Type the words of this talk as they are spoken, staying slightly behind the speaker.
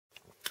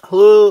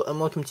Hello and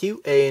welcome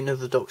to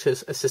another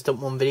Doctor's Assistant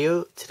 1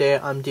 video. Today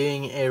I'm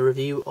doing a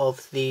review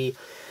of the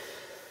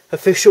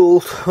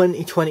official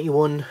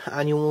 2021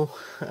 annual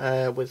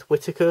with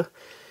Whittaker.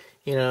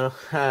 You know,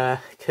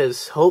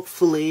 because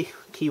hopefully,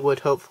 keyword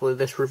hopefully,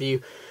 this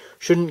review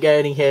shouldn't get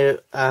any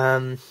hate.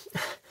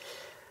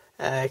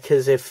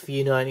 Because if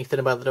you know anything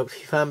about the Doctor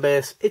Who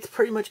fanbase, it's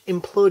pretty much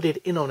imploded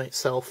in on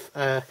itself.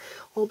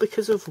 All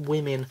because of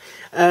women.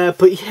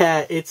 But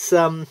yeah, it's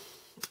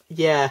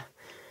yeah,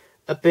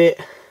 a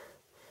bit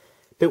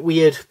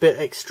weird, a bit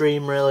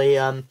extreme, really.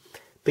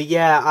 But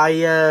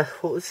yeah,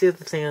 what was the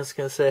other thing I was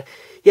gonna say?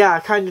 Yeah, I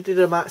kind of did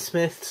a Matt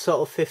Smith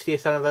sort of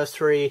 50th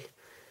anniversary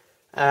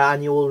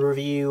annual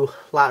review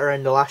latter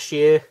end of last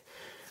year,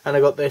 and I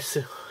got this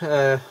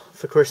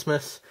for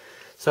Christmas.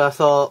 So I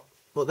thought,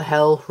 what the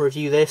hell,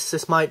 review this.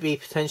 This might be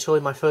potentially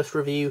my first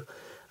review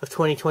of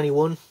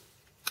 2021,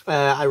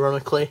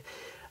 ironically,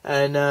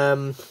 and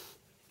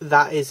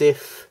that is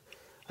if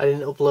I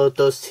didn't upload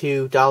those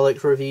two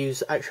Dalek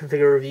reviews, action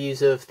figure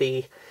reviews of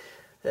the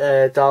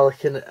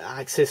Dalek and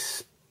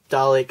Axis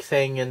Dalek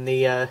thing, and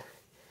the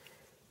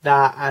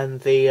that and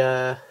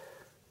the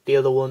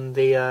other one,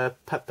 the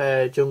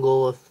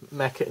Jungle of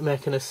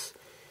Mechanus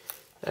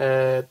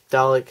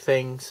Dalek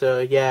thing. So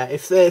yeah,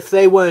 if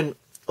they weren't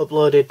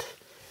uploaded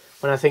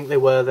when I think they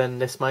were, then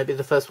this might be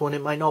the first one.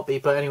 It might not be,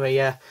 but anyway,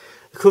 yeah.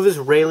 The cover's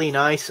really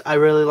nice. I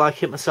really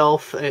like it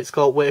myself. It's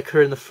got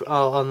Whittaker in the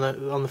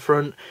on the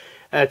front.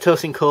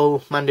 Tosin Cole,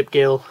 Mandip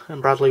Gill,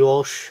 and Bradley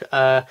Walsh,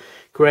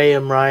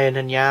 Graham, Ryan,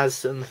 and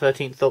Yaz, and the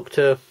 13th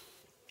Doctor.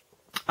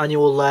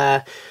 Annual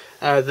the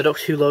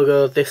Doctor Who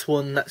logo. This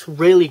one that's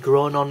really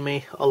grown on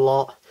me a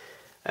lot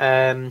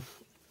over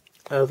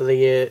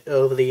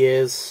the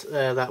years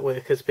that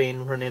Whittaker's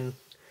been running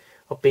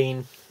or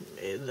been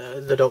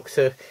the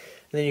Doctor. And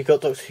then you've got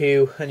Doctor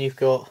Who, and you've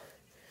got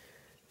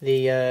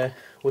the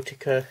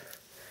Whittaker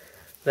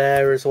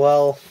there as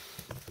well,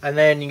 and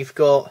then you've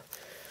got.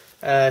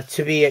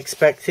 To be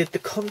expected, the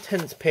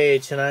contents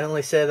page, and I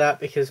only say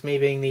that because me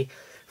being the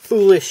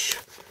foolish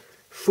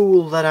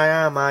fool that I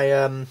am,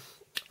 I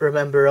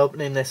remember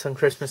opening this on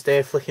Christmas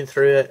Day, flicking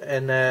through it,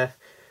 and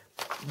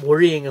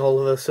worrying all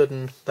of a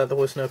sudden that there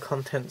was no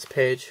contents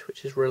page,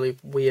 which is a really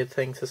weird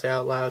thing to say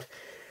out loud.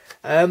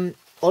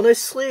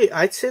 Honestly,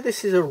 I'd say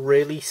this is a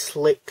really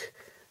slick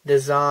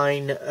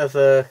design of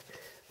a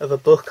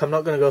book. I'm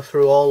not going to go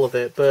through all of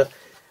it, but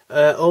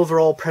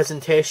overall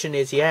presentation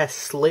is, yes,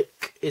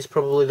 slick is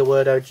probably the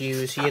word I'd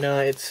use. You know,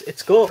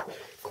 it's got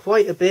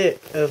quite a bit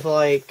of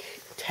like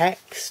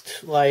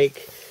text,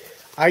 like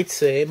I'd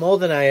say more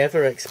than I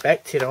ever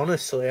expected,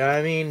 honestly.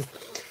 I mean,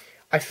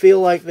 I feel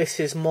like this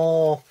is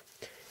more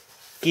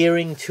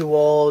gearing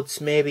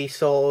towards maybe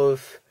sort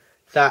of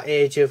that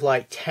age of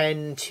like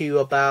 10 to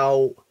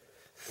about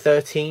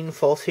 13,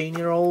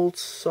 14-year-olds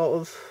sort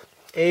of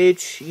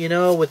age, you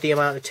know, with the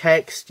amount of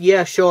text.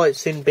 Yeah, sure,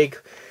 it's in big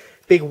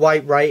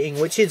white writing,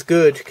 which is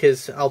good,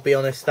 because I'll be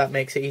honest, that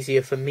makes it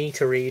easier for me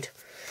to read.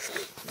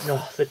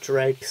 Oh, the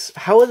dregs.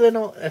 How are there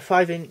not a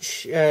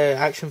 5-inch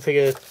action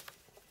figure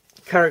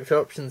character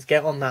options?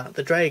 Get on that.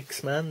 The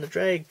dregs, man, the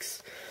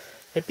dregs.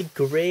 It'd be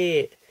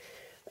great.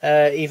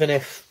 Even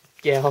if,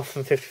 yeah,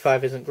 Hoffman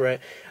 55 isn't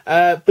great.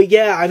 But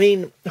yeah, I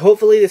mean,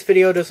 hopefully this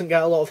video doesn't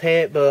get a lot of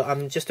hate, but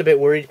I'm just a bit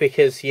worried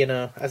because, you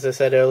know, as I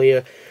said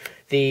earlier,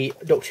 the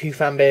Doctor Who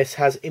fanbase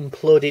has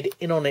imploded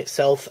in on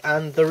itself,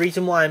 and the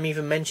reason why I'm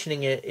even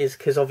mentioning it is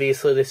because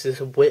obviously this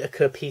is a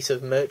Whittaker piece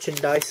of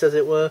merchandise, as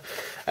it were,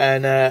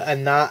 and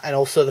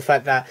also the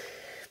fact that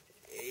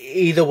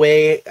either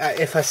way,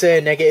 if I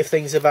say negative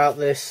things about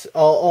this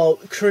or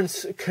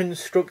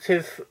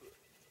constructive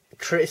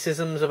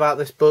criticisms about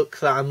this book,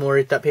 that I'm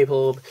worried that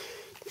people will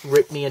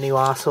rip me a new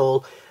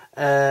arsehole.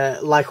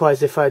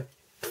 Likewise, if I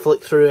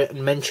flick through it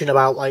and mention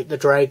about like the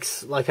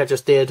dregs, like I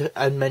just did,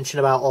 and mention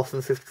about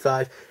Orphan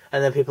 55,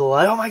 and then people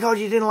are like, oh my god,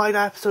 you didn't like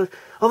that episode,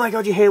 oh my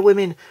god, you hate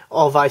women,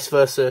 or vice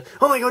versa,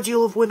 oh my god,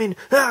 you love women,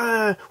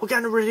 what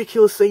kind of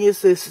ridiculous thing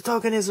is this, it's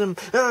organism,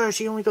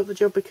 she only got the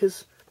job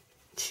because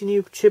she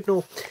knew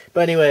Chibnall.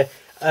 But anyway,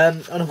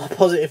 on a more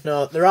positive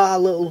note, there are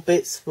little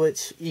bits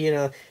which, you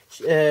know,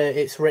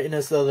 it's written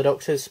as though the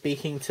Doctor's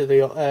speaking to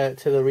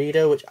the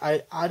reader, which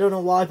I don't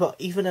know why, but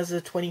even as a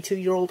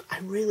 22-year-old, I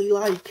really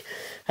like.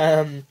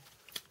 And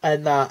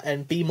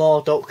Be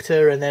More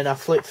Doctor, and then I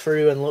flipped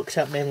through and looked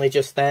at mainly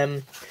just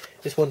them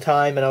this one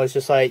time, and I was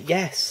just like,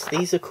 yes,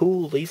 these are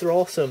cool, these are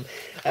awesome.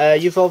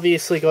 You've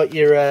obviously got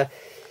your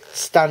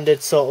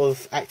standard sort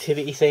of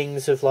activity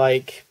things of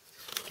like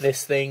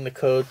this thing, the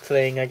code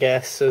thing, I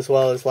guess, as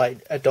well as like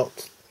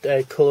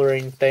a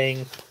colouring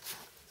thing.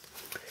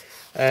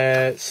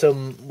 A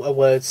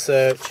word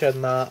search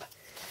and that.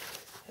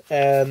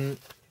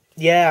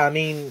 Yeah, I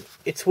mean,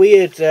 it's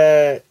weird.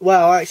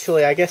 Well,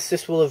 actually, I guess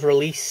this will have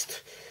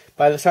released,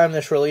 by the time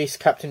this released,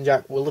 Captain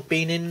Jack will have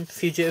been in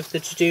Fugitive the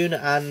Judoon,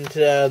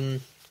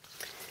 and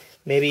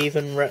maybe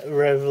even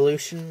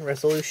Resolution,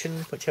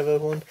 whichever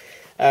one.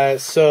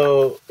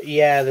 So,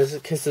 yeah,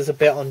 there's a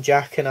bit on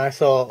Jack, and I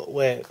thought,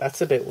 wait,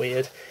 that's a bit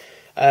weird.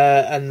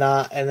 and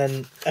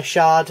then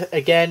Ashad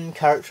again.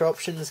 Character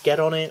options, get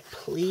on it,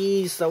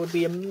 please. That would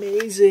be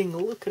amazing.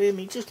 Look at him;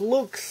 he just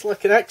looks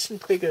like an action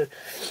figure.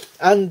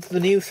 And the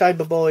new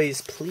Cyber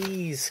Boys,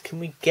 please. Can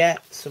we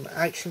get some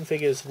action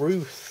figures?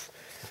 Ruth,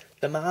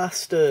 the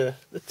Master,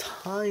 the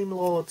Time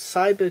Lord,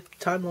 Cyber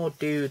Time Lord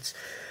dudes.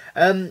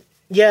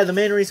 Yeah, the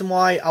main reason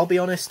why, I'll be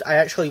honest, I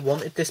actually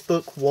wanted this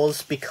book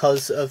was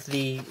because of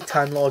the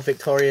Time Lord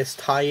Victorious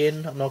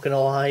tie-in. I'm not gonna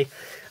lie.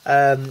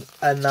 And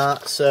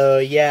that, so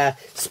yeah,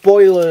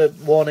 spoiler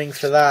warning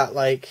for that,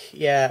 like,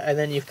 yeah, and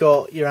then you've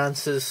got your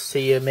answers to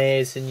your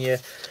maze and your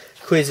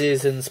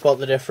quizzes and spot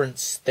the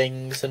difference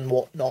things and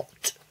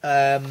whatnot.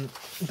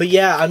 But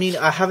yeah, I mean,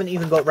 I haven't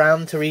even got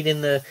round to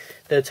reading the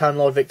Time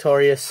Lord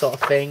Victorious sort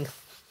of thing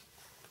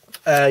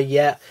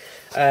yet.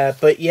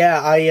 But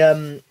yeah,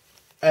 I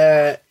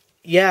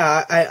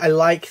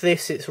like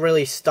this. It's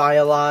really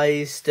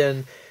stylized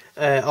and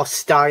or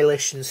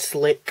stylish and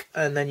slick.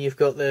 And then you've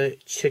got the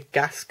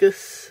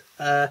Chagascus,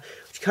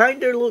 which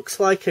kind of looks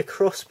like a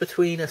cross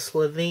between a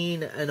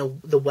Slovene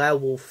and the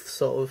werewolf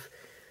sort of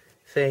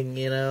thing,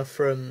 you know,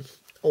 from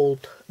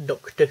old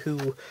Doctor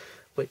Who,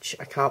 which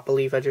I can't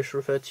believe I just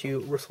referred to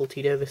Russell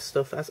T Davies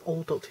stuff as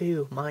old Doctor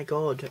Who. My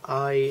God,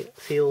 I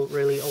feel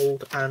really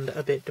old and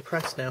a bit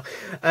depressed now.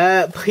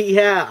 But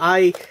yeah,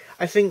 I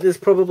think there's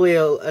probably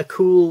a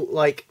cool,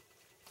 like,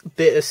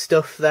 bit of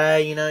stuff there,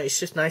 you know. It's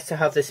just nice to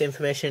have this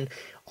information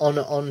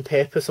on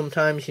paper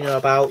sometimes, you know,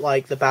 about,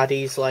 like, the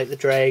baddies, like the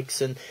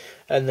Dregs and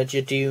the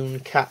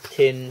Jadoon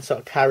Captain sort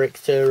of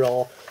character,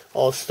 or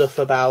stuff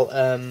about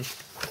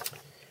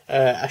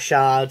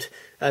Ashad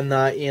and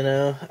that, you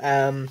know,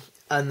 and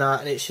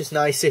it's just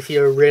nice if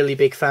you're a really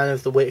big fan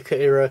of the Whittaker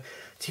era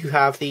to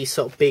have these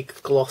sort of big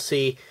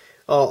glossy,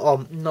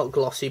 or not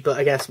glossy, but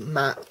I guess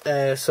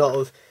matte sort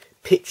of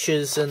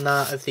pictures and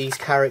that of these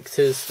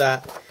characters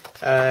that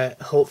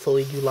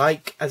hopefully you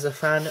like as a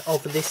fan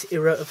of this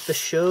era of the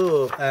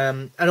show.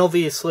 And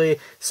obviously,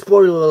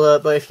 spoiler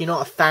alert, but if you're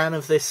not a fan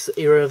of this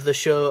era of the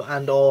show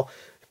and or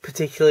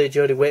particularly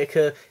Jodie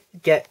Whittaker,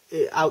 get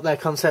out their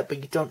concept, but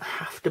you don't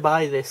have to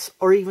buy this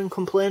or even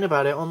complain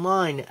about it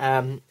online.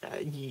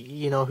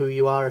 You know who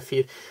you are if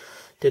you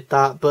did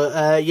that.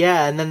 But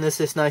yeah, and then there's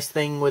this nice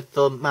thing with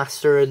the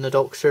Master and the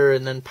Doctor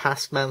and then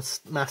past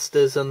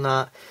Masters and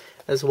that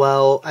as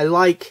well. I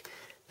like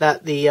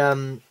that the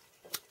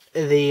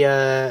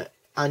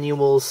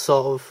annuals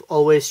sort of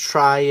always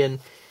try and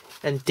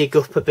dig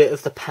up a bit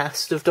of the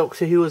past of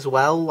Doctor Who as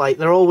well. Like,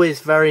 they're always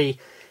very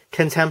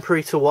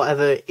contemporary to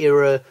whatever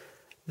era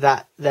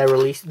that they're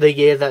released, the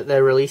year that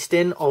they're released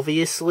in,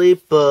 obviously,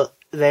 but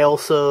they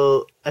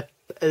also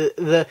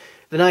the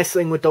nice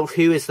thing with Doctor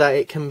Who is that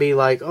it can be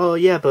like, oh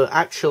yeah, but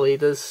actually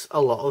there's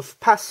a lot of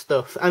past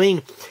stuff. I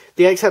mean,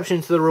 the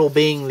exception to the rule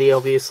being the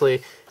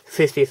obviously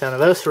 50th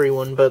anniversary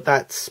one, but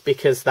that's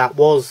because that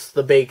was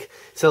the big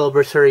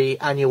celebratory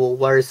annual,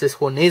 whereas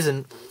this one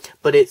isn't.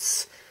 But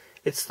it's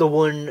the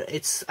one,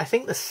 it's I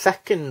think the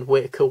second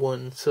Whittaker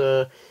one.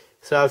 So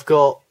I've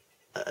got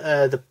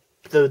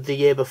the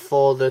year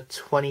before, the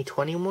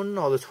 2021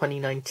 or the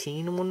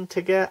 2019 one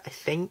to get. I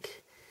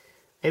think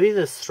maybe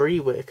there's 3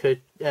 Whittaker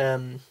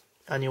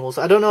annuals.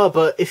 I don't know,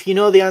 but if you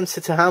know the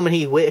answer to how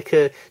many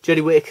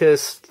Jodie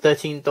Whittaker's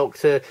 13th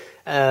Doctor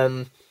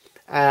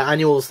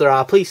annuals there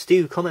are, please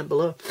do comment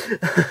below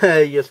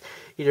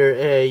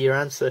your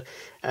answer,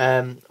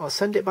 or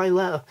send it by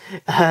letter,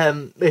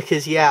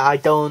 because yeah, I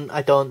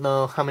don't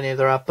know how many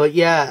there are. But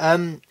yeah,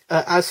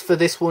 as for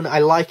this one, I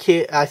like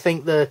it. I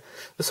think the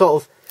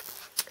sort of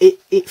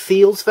it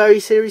feels very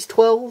Series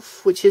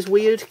 12, which is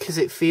weird because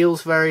it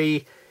feels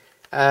very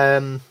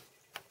not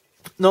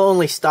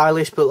only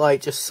stylish but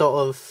like just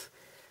sort of,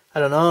 I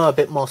don't know, a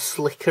bit more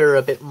slicker,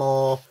 a bit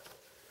more,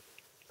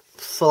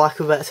 for lack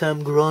of a better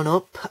term, grown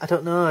up. I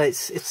don't know.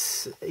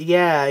 It's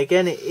yeah.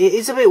 Again, it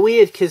is a bit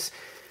weird because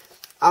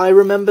I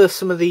remember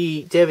some of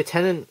the David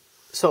Tennant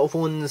sort of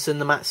ones and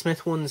the Matt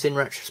Smith ones in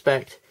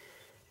retrospect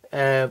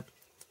were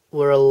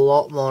a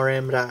lot more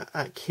aimed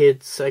at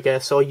kids, I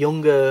guess, or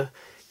younger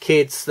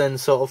kids than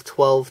sort of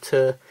 12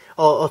 to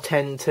or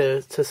 10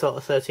 to sort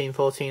of 13,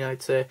 14.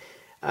 I'd say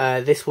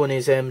this one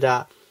is aimed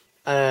at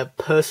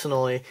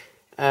personally,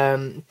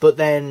 but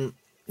then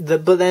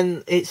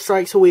it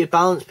strikes a weird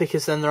balance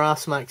because then there are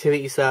some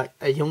activities that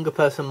a younger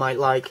person might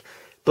like,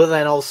 but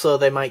then also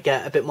they might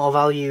get a bit more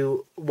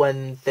value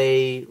when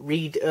they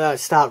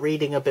start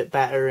reading a bit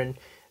better and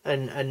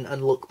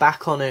look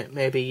back on it,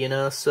 maybe, you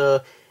know.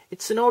 So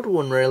it's an odd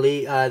one,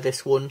 really.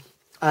 This one,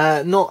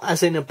 not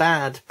as in a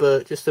bad,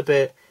 but just a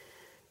bit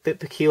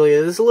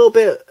peculiar. There's a little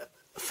bit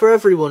for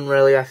everyone,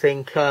 really. I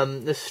think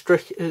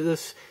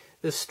there's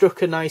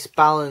struck a nice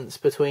balance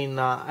between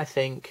that, I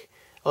think,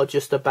 or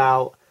just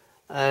about.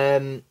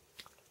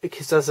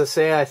 Because as I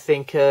say, I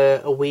think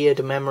a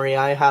weird memory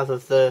I have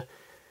of the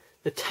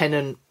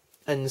Tennant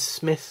and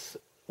Smith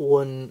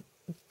one,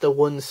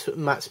 the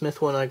Matt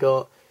Smith one I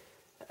got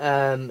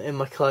in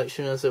my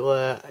collection, as it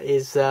were,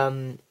 is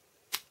I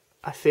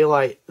feel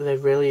like they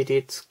really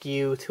did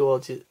skew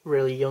towards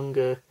really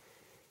younger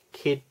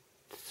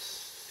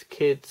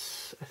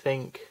kids, I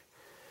think.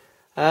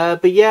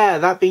 But yeah,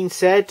 that being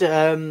said,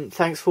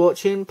 thanks for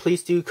watching.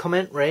 Please do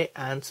comment, rate,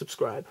 and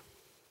subscribe.